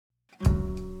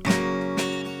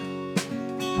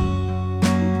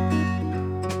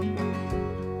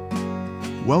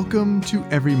Welcome to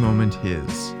Every Moment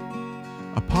His,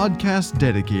 a podcast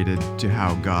dedicated to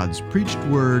how God's preached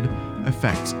word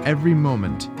affects every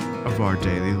moment of our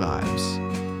daily lives.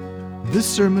 This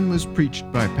sermon was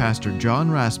preached by Pastor John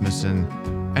Rasmussen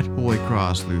at Holy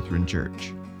Cross Lutheran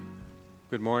Church.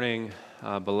 Good morning,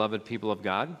 beloved people of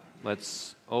God.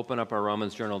 Let's open up our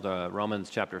Romans journal to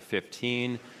Romans chapter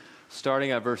 15,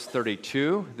 starting at verse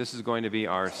 32. This is going to be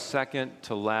our second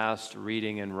to last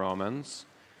reading in Romans.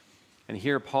 And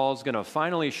here Paul's going to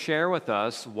finally share with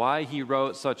us why he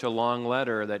wrote such a long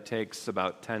letter that takes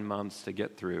about 10 months to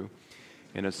get through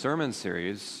in a sermon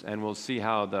series. And we'll see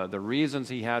how the reasons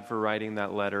he had for writing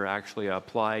that letter actually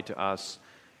apply to us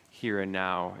here and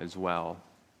now as well.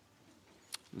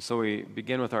 And so we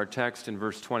begin with our text in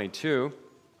verse 22.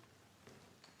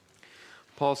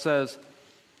 Paul says,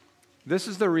 "This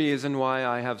is the reason why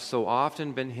I have so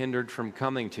often been hindered from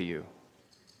coming to you.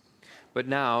 But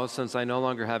now, since I no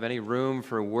longer have any room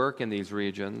for work in these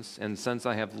regions, and since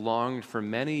I have longed for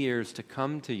many years to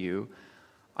come to you,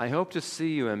 I hope to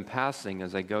see you in passing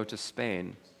as I go to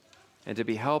Spain, and to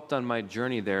be helped on my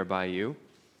journey there by you,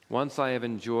 once I have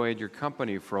enjoyed your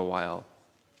company for a while.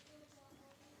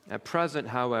 At present,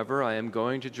 however, I am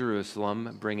going to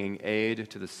Jerusalem, bringing aid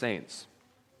to the saints.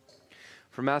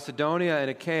 For Macedonia and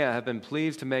Achaia have been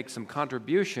pleased to make some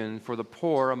contribution for the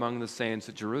poor among the saints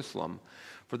at Jerusalem.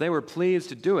 For they were pleased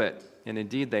to do it, and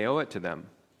indeed they owe it to them.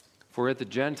 For if the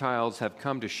Gentiles have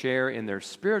come to share in their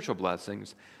spiritual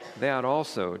blessings, they ought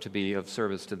also to be of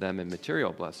service to them in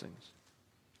material blessings.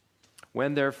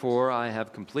 When therefore I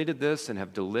have completed this and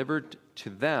have delivered to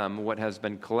them what has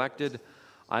been collected,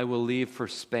 I will leave for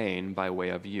Spain by way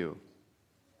of you.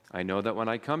 I know that when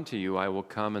I come to you, I will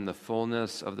come in the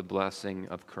fullness of the blessing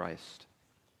of Christ.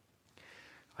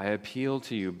 I appeal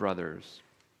to you, brothers,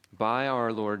 by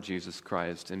our Lord Jesus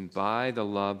Christ and by the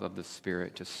love of the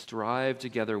Spirit, to strive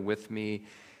together with me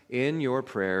in your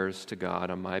prayers to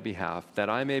God on my behalf, that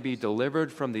I may be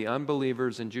delivered from the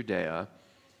unbelievers in Judea,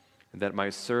 and that my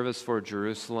service for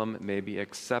Jerusalem may be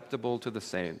acceptable to the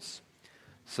saints,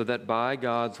 so that by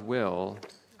God's will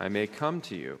I may come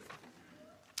to you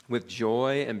with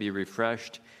joy and be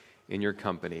refreshed in your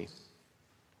company.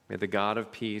 May the God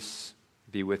of peace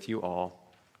be with you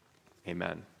all.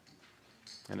 Amen."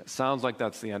 And it sounds like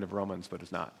that's the end of Romans, but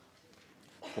it's not.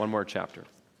 One more chapter.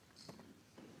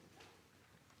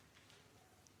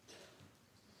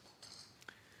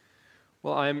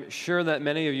 Well, I'm sure that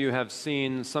many of you have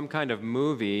seen some kind of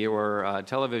movie or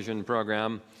television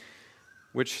program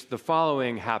which the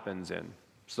following happens in.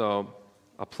 So,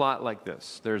 a plot like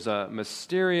this. There's a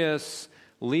mysterious,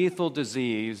 lethal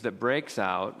disease that breaks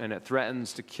out, and it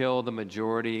threatens to kill the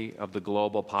majority of the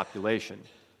global population.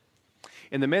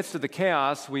 In the midst of the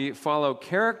chaos, we follow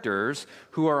characters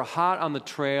who are hot on the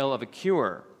trail of a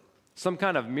cure, some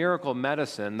kind of miracle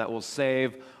medicine that will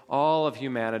save all of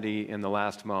humanity in the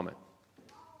last moment.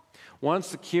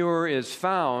 Once the cure is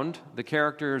found, the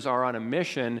characters are on a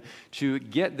mission to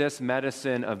get this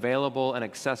medicine available and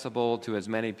accessible to as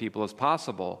many people as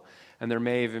possible, and there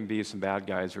may even be some bad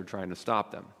guys who are trying to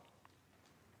stop them.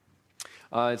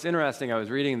 It's interesting, I was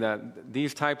reading that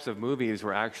these types of movies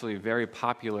were actually very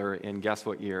popular in, guess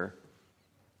what year?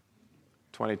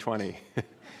 2020.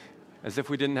 As if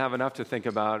we didn't have enough to think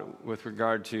about with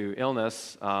regard to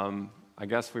illness, I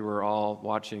guess we were all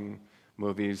watching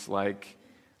movies like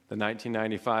the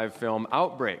 1995 film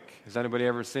Outbreak. Has anybody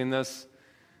ever seen this?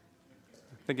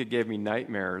 I think it gave me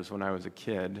nightmares when I was a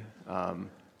kid.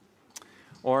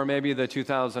 Or maybe the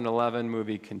 2011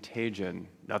 movie Contagion,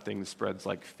 Nothing Spreads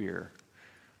Like Fear.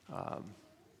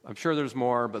 I'm sure there's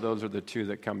more, but those are the two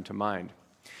that come to mind.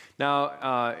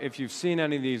 Now, if you've seen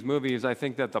any of these movies, I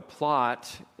think that the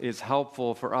plot is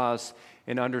helpful for us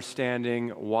in understanding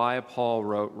why Paul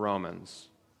wrote Romans.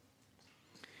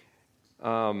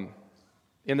 In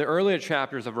the earlier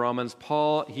chapters of Romans,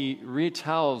 Paul, he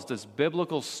retells this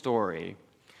biblical story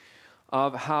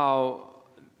of how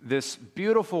this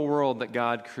beautiful world that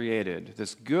God created,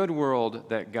 this good world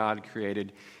that God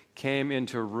created, came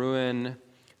into ruin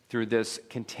through this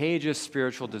contagious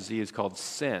spiritual disease called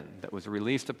sin that was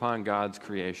released upon God's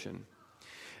creation.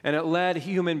 And it led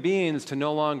human beings to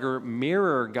no longer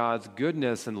mirror God's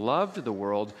goodness and love to the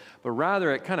world, but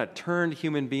rather it kind of turned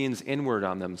human beings inward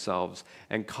on themselves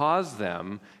and caused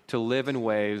them to live in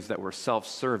ways that were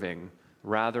self-serving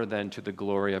rather than to the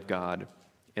glory of God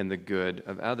and the good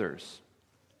of others.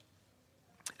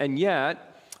 And yet,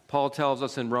 Paul tells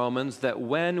us in Romans that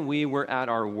when we were at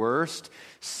our worst,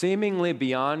 seemingly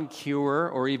beyond cure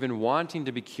or even wanting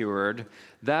to be cured,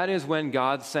 that is when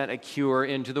God sent a cure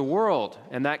into the world,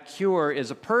 and that cure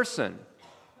is a person.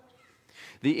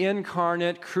 the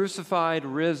incarnate, crucified,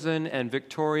 risen, and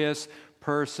victorious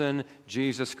person,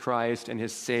 Jesus Christ, and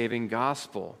his saving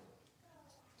gospel.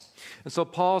 And so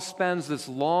Paul spends this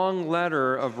long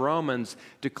letter of Romans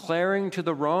declaring to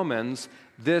the Romans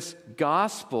this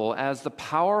gospel as the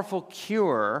powerful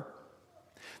cure,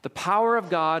 the power of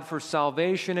God for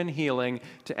salvation and healing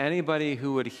to anybody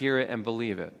who would hear it and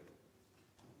believe it.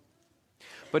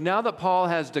 But now that Paul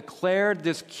has declared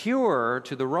this cure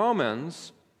to the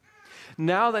Romans,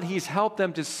 now that he's helped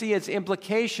them to see its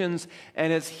implications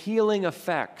and its healing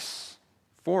effects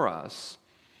for us,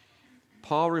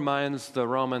 Paul reminds the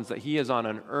Romans that he is on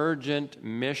an urgent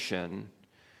mission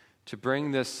to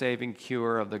bring this saving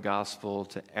cure of the gospel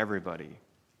to everybody,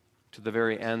 to the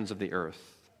very ends of the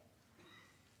earth.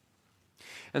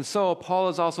 And so Paul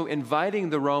is also inviting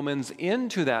the Romans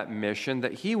into that mission,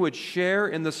 that he would share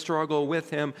in the struggle with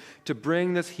him to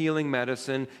bring this healing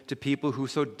medicine to people who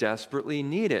so desperately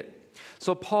need it.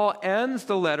 So Paul ends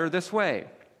the letter this way.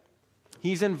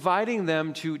 He's inviting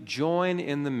them to join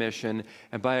in the mission,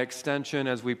 and by extension,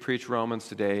 as we preach Romans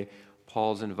today,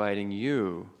 Paul's inviting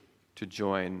you to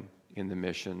join in the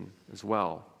mission as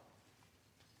well.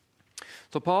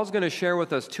 So Paul's going to share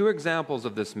with us two examples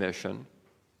of this mission.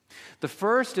 The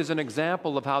first is an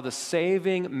example of how the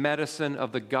saving medicine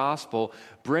of the gospel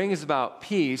brings about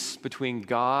peace between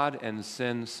God and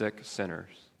sin-sick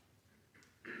sinners.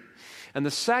 And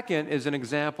the second is an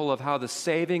example of how the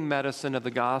saving medicine of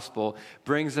the gospel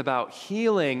brings about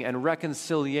healing and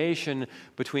reconciliation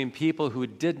between people who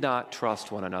did not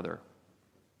trust one another.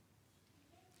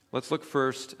 Let's look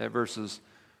first at verses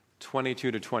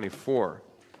 22 to 24.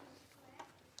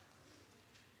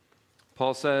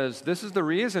 Paul says, "This is the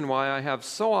reason why I have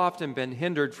so often been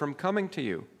hindered from coming to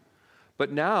you.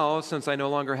 But now, since I no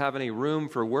longer have any room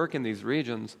for work in these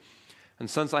regions, and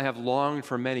since I have longed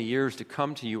for many years to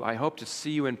come to you, I hope to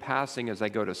see you in passing as I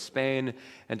go to Spain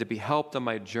and to be helped on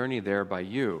my journey there by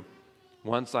you,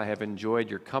 once I have enjoyed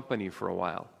your company for a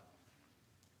while."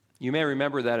 You may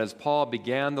remember that as Paul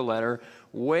began the letter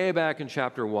way back in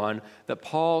chapter 1, that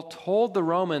Paul told the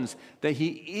Romans that he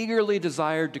eagerly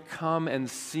desired to come and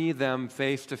see them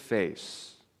face to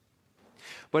face.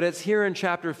 But it's here in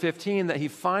chapter 15 that he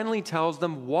finally tells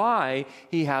them why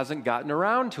he hasn't gotten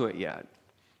around to it yet.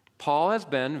 Paul has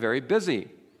been very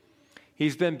busy.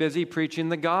 He's been busy preaching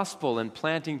the gospel and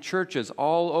planting churches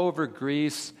all over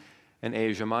Greece and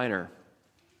Asia Minor.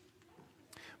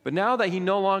 But now that he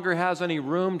no longer has any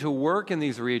room to work in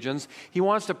these regions, he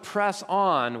wants to press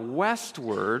on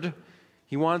westward.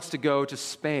 He wants to go to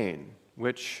Spain,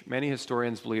 which many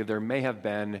historians believe there may have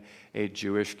been a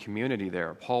Jewish community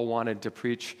there. Paul wanted to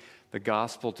preach the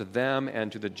gospel to them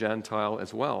and to the Gentile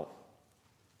as well.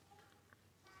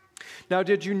 Now,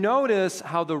 did you notice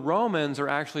how the Romans are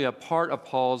actually a part of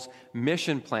Paul's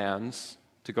mission plans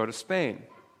to go to Spain?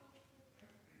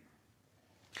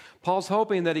 Paul's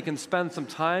hoping that he can spend some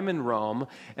time in Rome,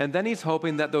 and then he's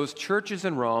hoping that those churches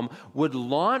in Rome would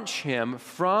launch him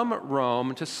from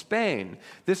Rome to Spain.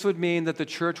 This would mean that the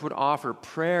church would offer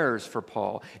prayers for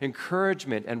Paul,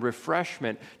 encouragement and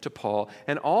refreshment to Paul,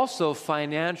 and also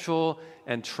financial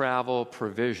and travel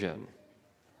provision.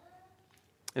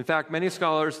 In fact, many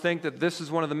scholars think that this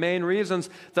is one of the main reasons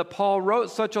that Paul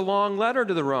wrote such a long letter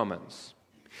to the Romans.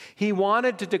 He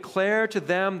wanted to declare to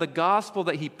them the gospel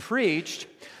that he preached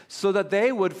so that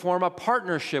they would form a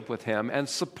partnership with him and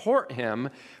support him,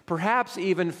 perhaps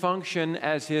even function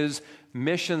as his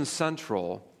mission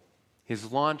central,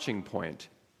 his launching point,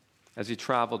 as he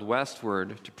traveled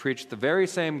westward to preach the very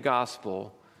same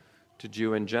gospel to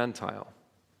Jew and Gentile.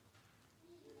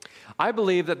 I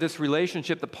believe that this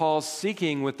relationship that Paul's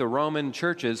seeking with the Roman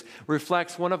churches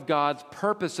reflects one of God's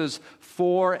purposes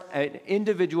for an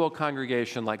individual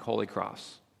congregation like Holy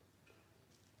Cross.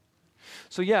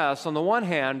 So yes, on the one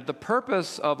hand, the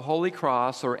purpose of Holy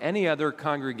Cross or any other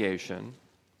congregation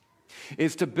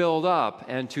is to build up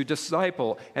and to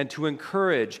disciple and to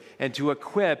encourage and to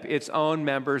equip its own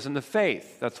members in the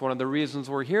faith. That's one of the reasons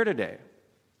we're here today.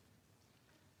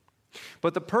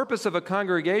 But the purpose of a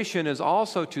congregation is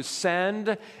also to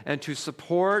send and to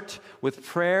support with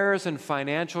prayers and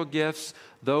financial gifts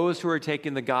those who are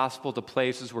taking the gospel to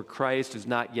places where Christ is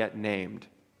not yet named,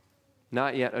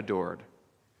 not yet adored.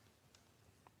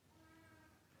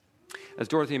 As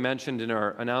Dorothy mentioned in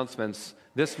our announcements,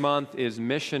 this month is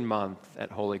Mission Month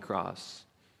at Holy Cross.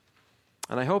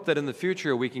 And I hope that in the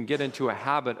future we can get into a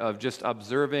habit of just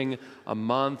observing a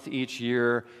month each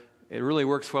year. It really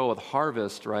works well with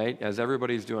harvest, right? As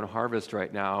everybody's doing harvest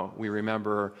right now, we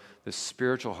remember the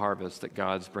spiritual harvest that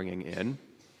God's bringing in.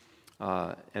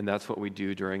 and that's what we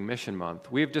do during Mission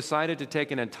Month. We've decided to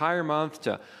take an entire month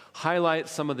to highlight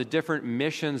some of the different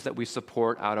missions that we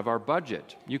support out of our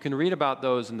budget. You can read about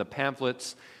those in the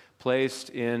pamphlets placed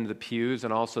in the pews,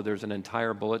 and also there's an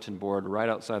entire bulletin board right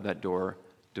outside that door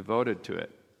devoted to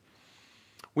it.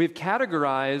 We've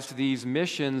categorized these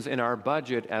missions in our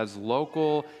budget as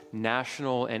local,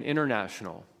 national, and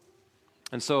international.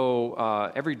 And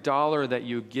so every dollar that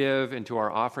you give into our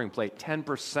offering plate,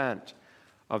 10%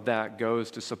 of that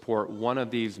goes to support one of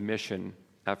these mission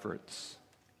efforts.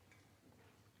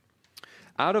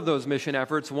 Out of those mission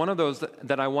efforts, one of those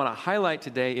that I want to highlight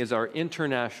today is our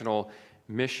international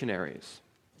missionaries.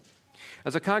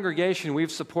 As a congregation,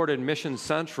 we've supported Mission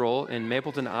Central in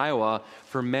Mapleton, Iowa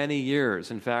for many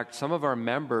years. In fact, some of our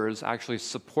members actually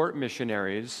support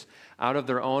missionaries out of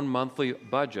their own monthly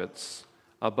budgets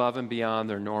above and beyond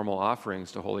their normal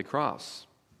offerings to Holy Cross.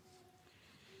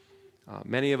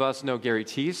 Many of us know Gary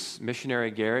Teese,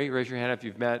 Missionary Gary. Raise your hand if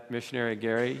you've met Missionary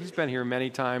Gary. He's been here many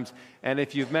times. And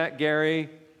if you've met Gary,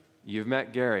 you've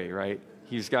met Gary, right?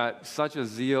 He's got such a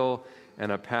zeal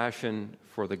and a passion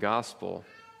for the gospel.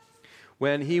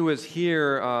 When he was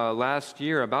here last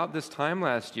year, about this time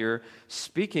last year,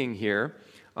 speaking here,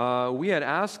 we had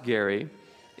asked Gary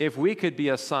if we could be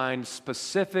assigned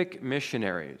specific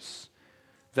missionaries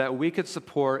that we could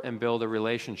support and build a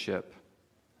relationship,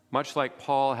 much like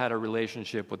Paul had a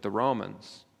relationship with the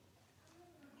Romans.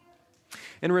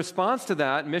 In response to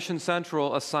that, Mission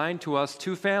Central assigned to us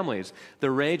two families, the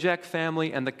Rajek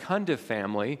family and the Cundiff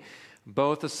family,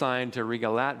 both assigned to Riga,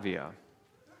 Latvia.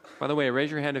 By the way, raise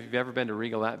your hand if you've ever been to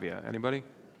Riga, Latvia. Anybody?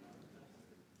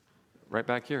 Right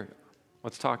back here.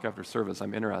 Let's talk after service.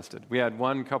 I'm interested. We had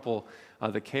one couple,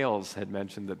 the Kales had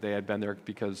mentioned that they had been there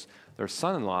because their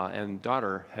son-in-law and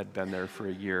daughter had been there for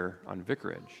a year on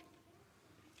vicarage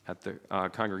at the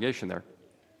congregation there.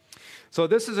 So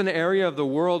this is an area of the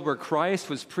world where Christ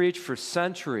was preached for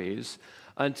centuries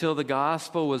until the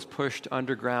gospel was pushed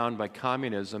underground by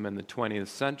communism in the 20th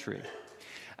century.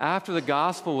 After the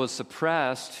gospel was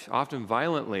suppressed, often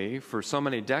violently, for so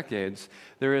many decades,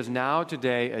 there is now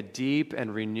today a deep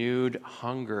and renewed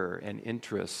hunger and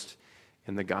interest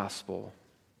in the gospel.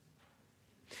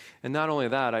 And not only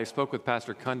that, I spoke with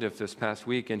Pastor Cundiff this past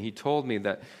week, and he told me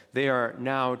that they are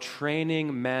now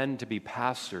training men to be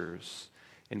pastors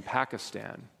in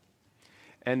Pakistan.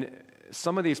 And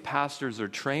some of these pastors they're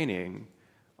training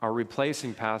are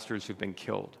replacing pastors who've been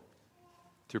killed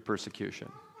through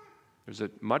persecution. There's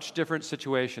a much different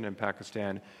situation in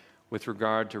Pakistan with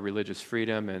regard to religious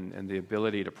freedom and the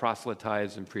ability to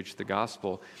proselytize and preach the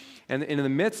gospel. And in the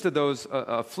midst of those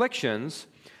afflictions,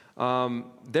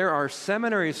 there are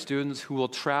seminary students who will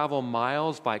travel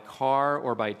miles by car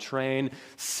or by train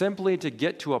simply to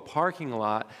get to a parking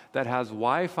lot that has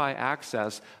Wi-Fi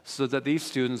access so that these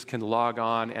students can log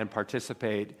on and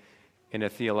participate in a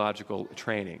theological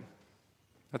training.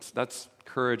 That's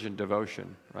courage and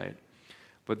devotion, right?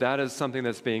 But that is something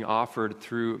that's being offered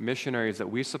through missionaries that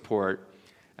we support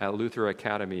at Luther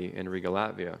Academy in Riga,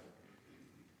 Latvia. I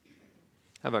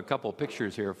have a couple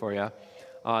pictures here for you.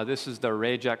 This is the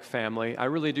Rajek family. I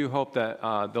really do hope that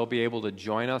they'll be able to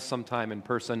join us sometime in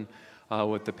person.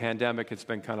 With the pandemic, it's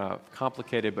been kind of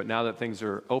complicated, but now that things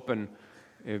are open,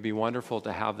 it would be wonderful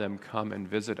to have them come and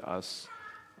visit us.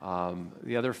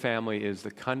 The other family is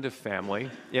the Cundiff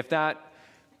family. If that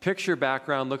picture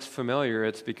background looks familiar,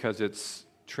 it's because it's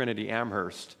Trinity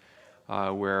Amherst,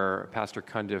 where Pastor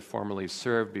Cundiff formerly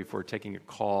served before taking a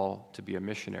call to be a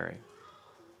missionary.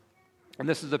 And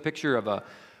this is a picture of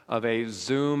a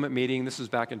Zoom meeting. This was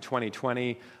back in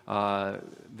 2020.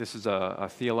 This is a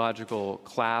theological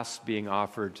class being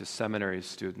offered to seminary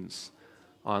students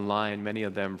online, many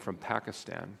of them from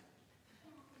Pakistan.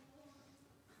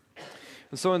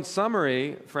 And so in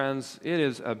summary, friends, it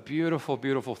is a beautiful,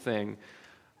 beautiful thing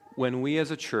when we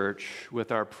as a church,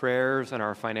 with our prayers and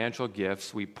our financial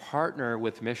gifts, we partner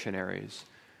with missionaries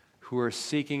who are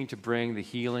seeking to bring the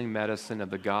healing medicine of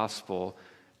the gospel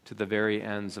to the very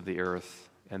ends of the earth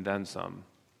and then some.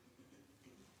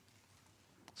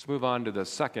 Let's move on to the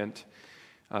second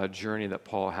journey that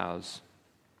Paul has.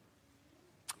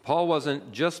 Paul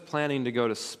wasn't just planning to go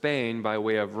to Spain by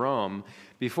way of Rome.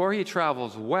 Before he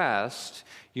travels west,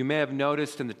 you may have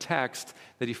noticed in the text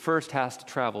that he first has to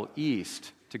travel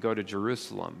east to go to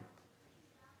Jerusalem.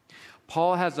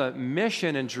 Paul has a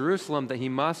mission in Jerusalem that he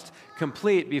must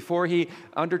complete before he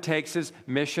undertakes his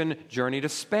mission journey to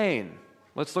Spain.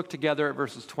 Let's look together at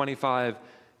verses 25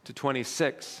 to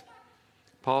 26.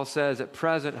 Paul says, "At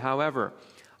present, however,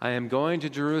 I am going to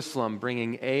Jerusalem,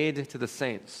 bringing aid to the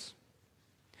saints.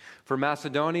 For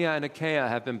Macedonia and Achaia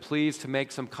have been pleased to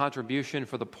make some contribution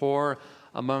for the poor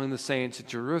among the saints at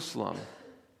Jerusalem.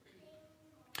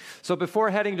 So before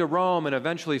heading to Rome and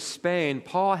eventually Spain,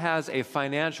 Paul has a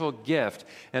financial gift,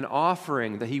 an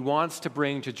offering that he wants to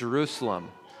bring to Jerusalem.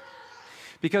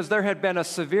 Because there had been a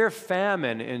severe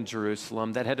famine in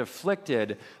Jerusalem that had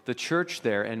afflicted the church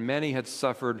there, and many had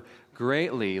suffered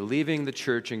greatly, leaving the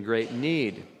church in great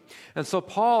need. And so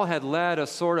Paul had led a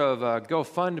sort of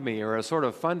GoFundMe or a sort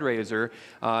of fundraiser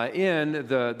in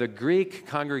the Greek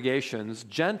congregations,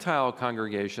 Gentile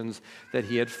congregations that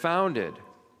he had founded.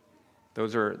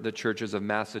 Those are the churches of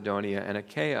Macedonia and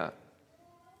Achaia.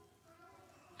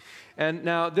 And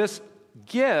now this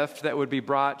gift that would be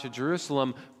brought to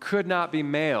Jerusalem could not be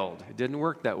mailed. It didn't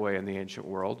work that way in the ancient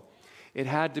world. It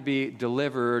had to be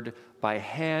delivered by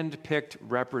hand-picked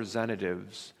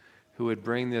representatives who would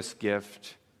bring this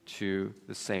gift to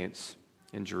the saints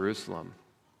in Jerusalem.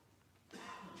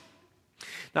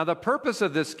 Now, the purpose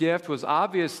of this gift was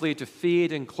obviously to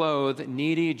feed and clothe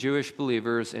needy Jewish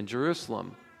believers in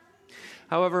Jerusalem.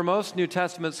 However, most New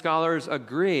Testament scholars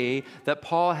agree that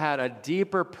Paul had a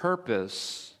deeper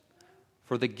purpose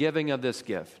for the giving of this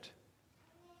gift.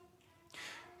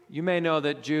 You may know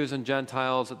that Jews and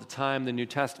Gentiles at the time the New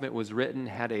Testament was written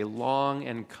had a long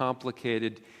and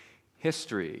complicated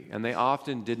history, and they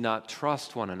often did not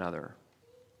trust one another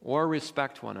or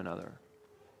respect one another.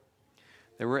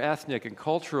 There were ethnic and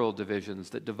cultural divisions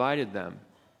that divided them.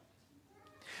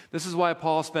 This is why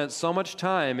Paul spent so much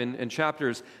time in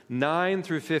chapters 9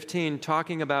 through 15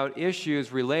 talking about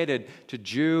issues related to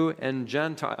Jew and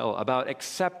Gentile, about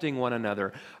accepting one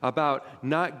another, about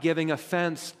not giving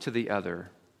offense to the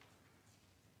other.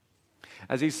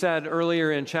 As he said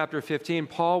earlier in chapter 15,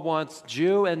 Paul wants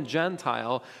Jew and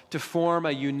Gentile to form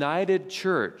a united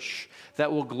church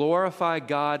that will glorify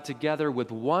God together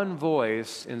with one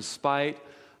voice in spite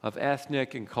of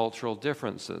ethnic and cultural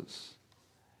differences.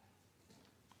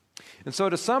 And so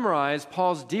to summarize,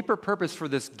 Paul's deeper purpose for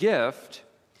this gift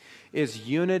is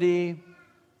unity,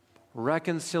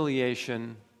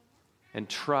 reconciliation, and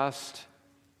trust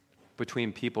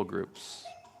between people groups.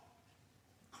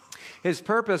 His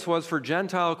purpose was for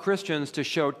Gentile Christians to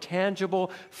show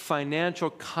tangible financial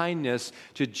kindness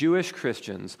to Jewish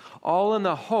Christians, all in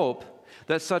the hope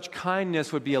that such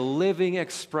kindness would be a living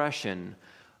expression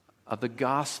of the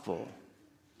gospel,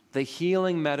 the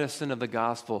healing medicine of the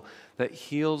gospel that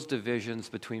heals divisions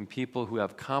between people who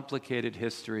have complicated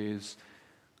histories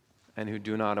and who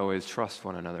do not always trust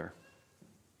one another.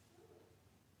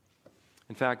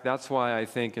 In fact, that's why I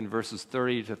think in verses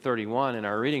 30 to 31 in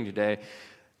our reading today,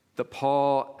 that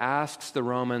Paul asks the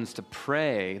Romans to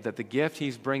pray that the gift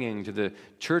he's bringing to the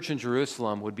church in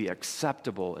Jerusalem would be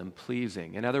acceptable and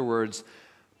pleasing. In other words,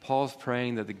 Paul's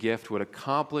praying that the gift would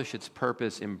accomplish its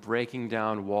purpose in breaking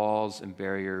down walls and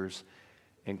barriers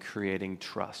and creating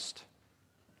trust.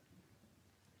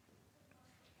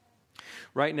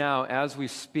 Right now, as we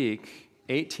speak,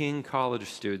 18 college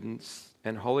students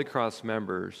and Holy Cross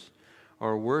members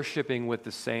are worshiping with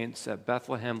the saints at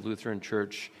Bethlehem Lutheran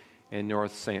Church in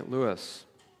North St. Louis.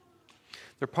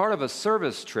 They're part of a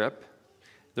service trip.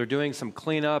 They're doing some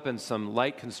cleanup and some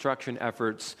light construction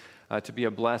efforts to be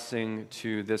a blessing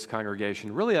to this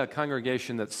congregation, really a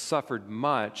congregation that suffered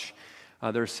much.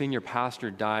 Their senior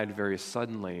pastor died very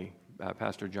suddenly,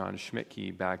 Pastor John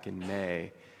Schmidtke, back in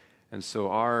May. And so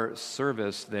our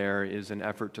service there is an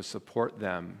effort to support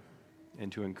them and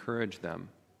to encourage them.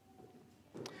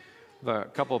 A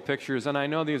couple of pictures, and I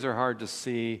know these are hard to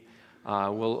see.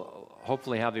 We'll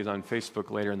hopefully have these on Facebook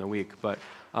later in the week, but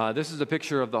this is a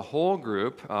picture of the whole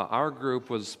group. Our group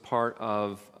was part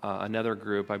of another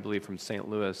group, I believe, from St.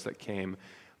 Louis that came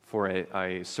for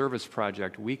a service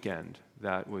project weekend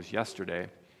that was yesterday.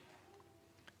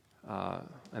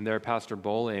 And there, Pastor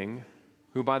Bowling,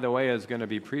 who, by the way, is going to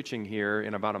be preaching here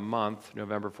in about a month,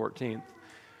 November 14th.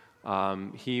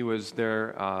 He was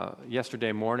there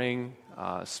yesterday morning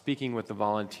speaking with the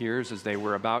volunteers as they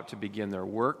were about to begin their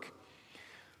work.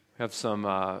 We have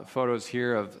some photos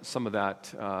here of some of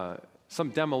that,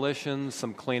 some demolitions,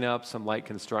 some cleanup, some light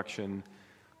construction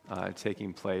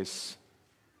taking place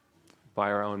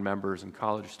by our own members and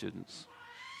college students.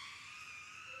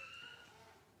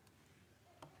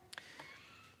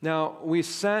 Now, we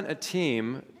sent a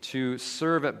team to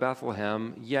serve at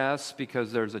Bethlehem, yes,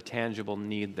 because there's a tangible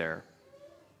need there.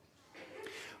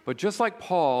 But just like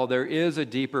Paul, there is a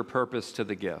deeper purpose to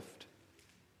the gift.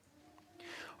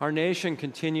 Our nation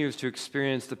continues to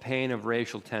experience the pain of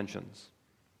racial tensions.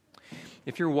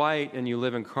 If you're white and you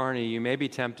live in Kearney, you may be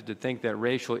tempted to think that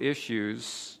racial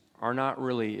issues are not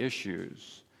really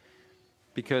issues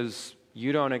because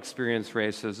you don't experience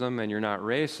racism and you're not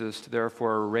racist,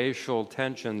 therefore racial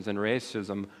tensions and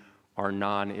racism are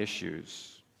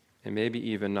non-issues and maybe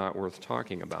even not worth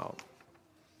talking about.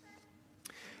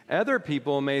 Other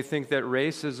people may think that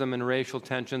racism and racial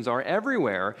tensions are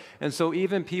everywhere, and so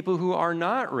even people who are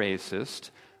not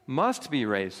racist must be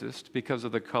racist because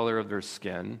of the color of their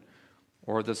skin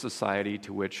or the society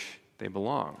to which they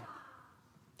belong.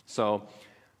 So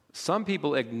some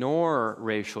people ignore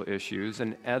racial issues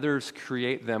and others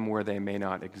create them where they may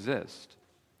not exist.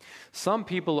 Some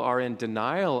people are in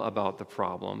denial about the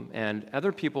problem and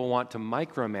other people want to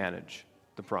micromanage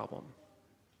the problem.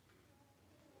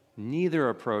 Neither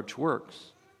approach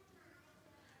works.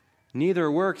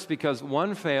 Neither works because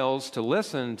one fails to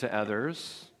listen to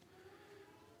others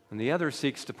and the other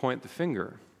seeks to point the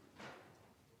finger.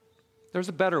 There's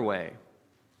a better way,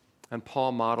 and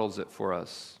Paul models it for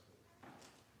us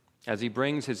as he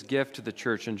brings his gift to the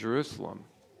church in Jerusalem.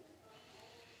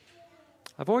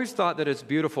 I've always thought that it's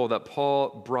beautiful that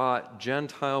Paul brought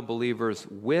Gentile believers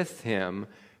with him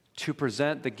to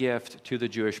present the gift to the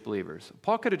Jewish believers.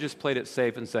 Paul could have just played it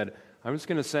safe and said, I'm just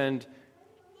going to send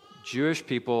Jewish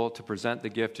people to present the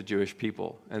gift to Jewish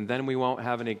people, and then we won't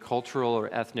have any cultural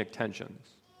or ethnic tensions.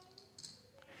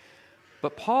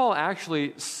 But Paul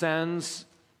actually sends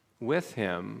with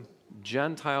him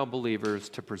Gentile believers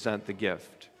to present the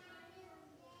gift.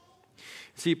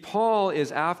 See, Paul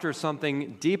is after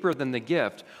something deeper than the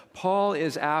gift. Paul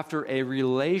is after a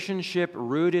relationship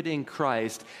rooted in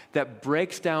Christ that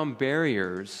breaks down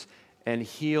barriers and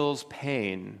heals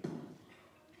pain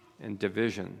and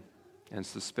division and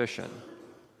suspicion.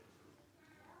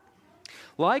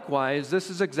 Likewise, this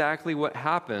is exactly what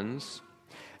happens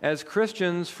as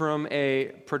Christians from a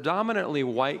predominantly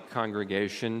white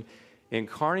congregation in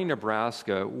Kearney,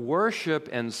 Nebraska, worship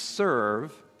and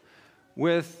serve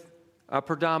with a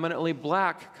predominantly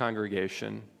black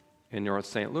congregation in North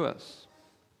St. Louis.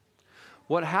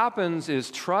 What happens is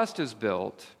trust is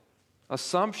built,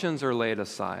 assumptions are laid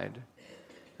aside,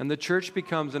 and the church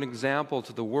becomes an example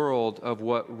to the world of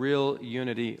what real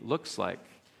unity looks like.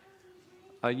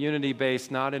 A unity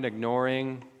based not in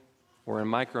ignoring or in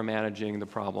micromanaging the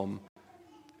problem,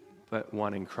 but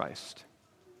one in Christ.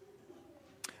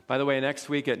 By the way, next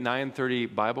week at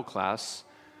 9:30 Bible class,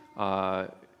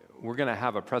 we're going to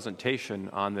have a presentation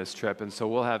on this trip, and so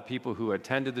we'll have people who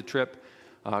attended the trip,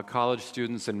 college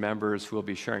students and members who will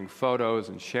be sharing photos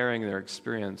and sharing their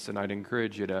experience, and I'd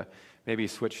encourage you to maybe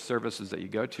switch services that you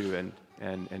go to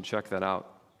and check that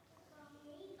out.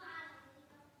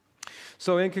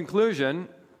 So in conclusion,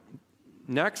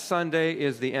 next Sunday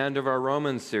is the end of our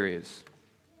Romans series.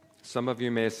 Some of you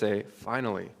may say,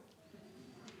 finally.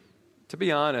 To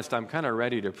be honest, I'm kind of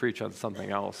ready to preach on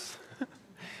something else.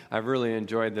 I've really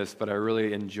enjoyed this, but I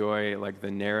really enjoy the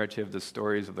narrative, the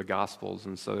stories of the Gospels,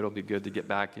 and so it'll be good to get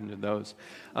back into those.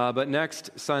 But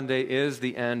next Sunday is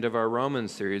the end of our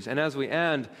Romans series, and as we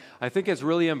end, I think it's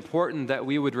really important that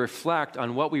we would reflect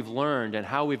on what we've learned and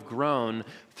how we've grown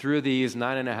through these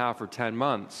 9.5 or 10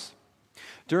 months.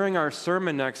 During our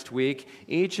sermon next week,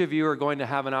 each of you are going to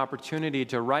have an opportunity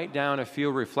to write down a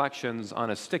few reflections on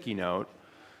a sticky note,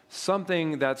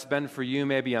 something that's been for you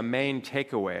maybe a main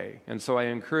takeaway. And so I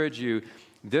encourage you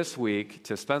this week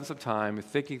to spend some time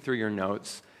thinking through your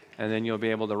notes, and then you'll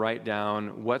be able to write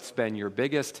down what's been your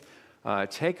biggest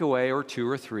takeaway or two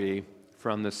or three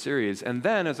from the series. And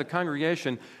then as a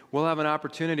congregation, we'll have an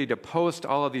opportunity to post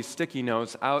all of these sticky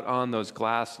notes out on those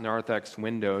glass narthex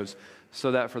windows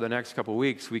so that for the next couple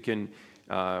weeks we can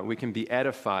be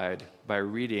edified by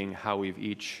reading how we've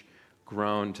each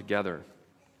grown together.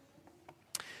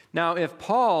 Now, if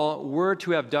Paul were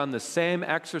to have done the same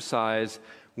exercise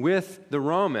with the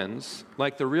Romans,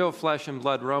 like the real flesh and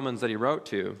blood Romans that he wrote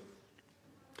to,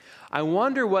 I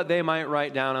wonder what they might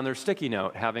write down on their sticky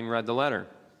note, having read the letter.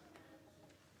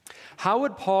 How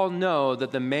would Paul know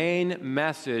that the main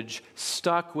message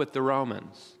stuck with the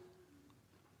Romans?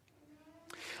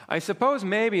 I suppose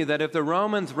maybe that if the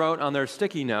Romans wrote on their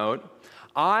sticky note,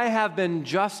 I have been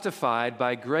justified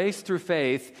by grace through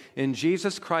faith in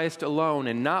Jesus Christ alone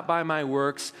and not by my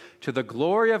works, to the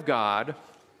glory of God. Do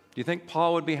you think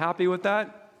Paul would be happy with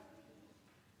that?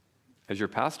 As your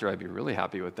pastor, I'd be really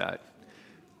happy with that.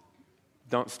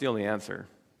 Don't steal the answer.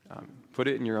 Put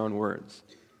it in your own words.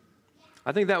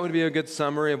 I think that would be a good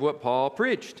summary of what Paul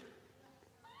preached.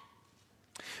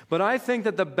 But I think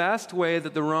that the best way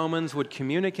that the Romans would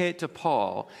communicate to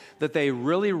Paul that they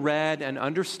really read and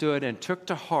understood and took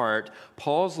to heart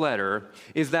Paul's letter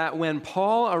is that when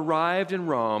Paul arrived in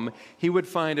Rome, he would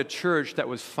find a church that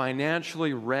was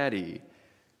financially ready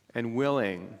and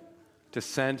willing to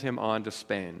send him on to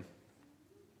Spain.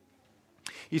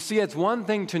 You see, it's one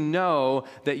thing to know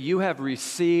that you have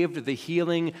received the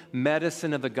healing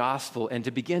medicine of the gospel and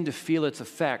to begin to feel its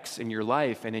effects in your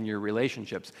life and in your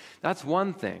relationships. That's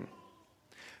one thing.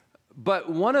 But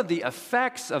one of the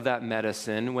effects of that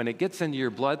medicine, when it gets into your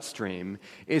bloodstream,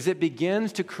 is it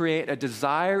begins to create a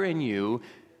desire in you,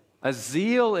 a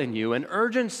zeal in you, an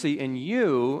urgency in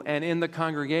you and in the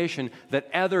congregation that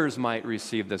others might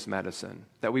receive this medicine,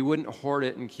 that we wouldn't hoard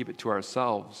it and keep it to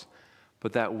ourselves,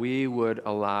 but that we would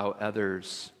allow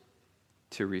others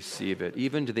to receive it,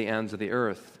 even to the ends of the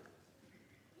earth.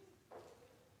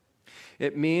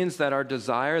 It means that our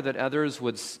desire that others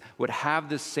would have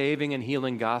this saving and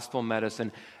healing gospel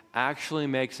medicine actually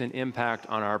makes an impact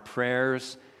on our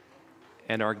prayers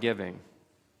and our giving.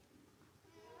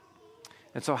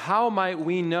 And so how might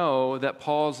we know that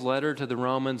Paul's letter to the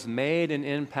Romans made an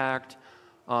impact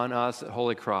on us at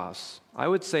Holy Cross? I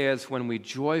would say it's when we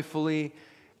joyfully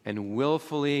and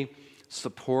willfully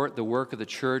support the work of the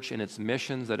church and its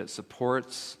missions that it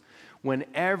supports, when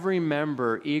every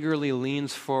member eagerly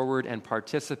leans forward and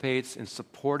participates in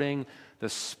supporting the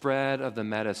spread of the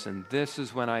medicine. This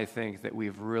is when I think that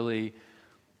we've really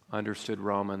understood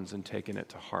Romans and taken it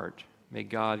to heart. May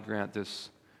God grant this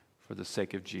for the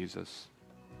sake of Jesus.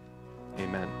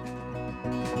 Amen.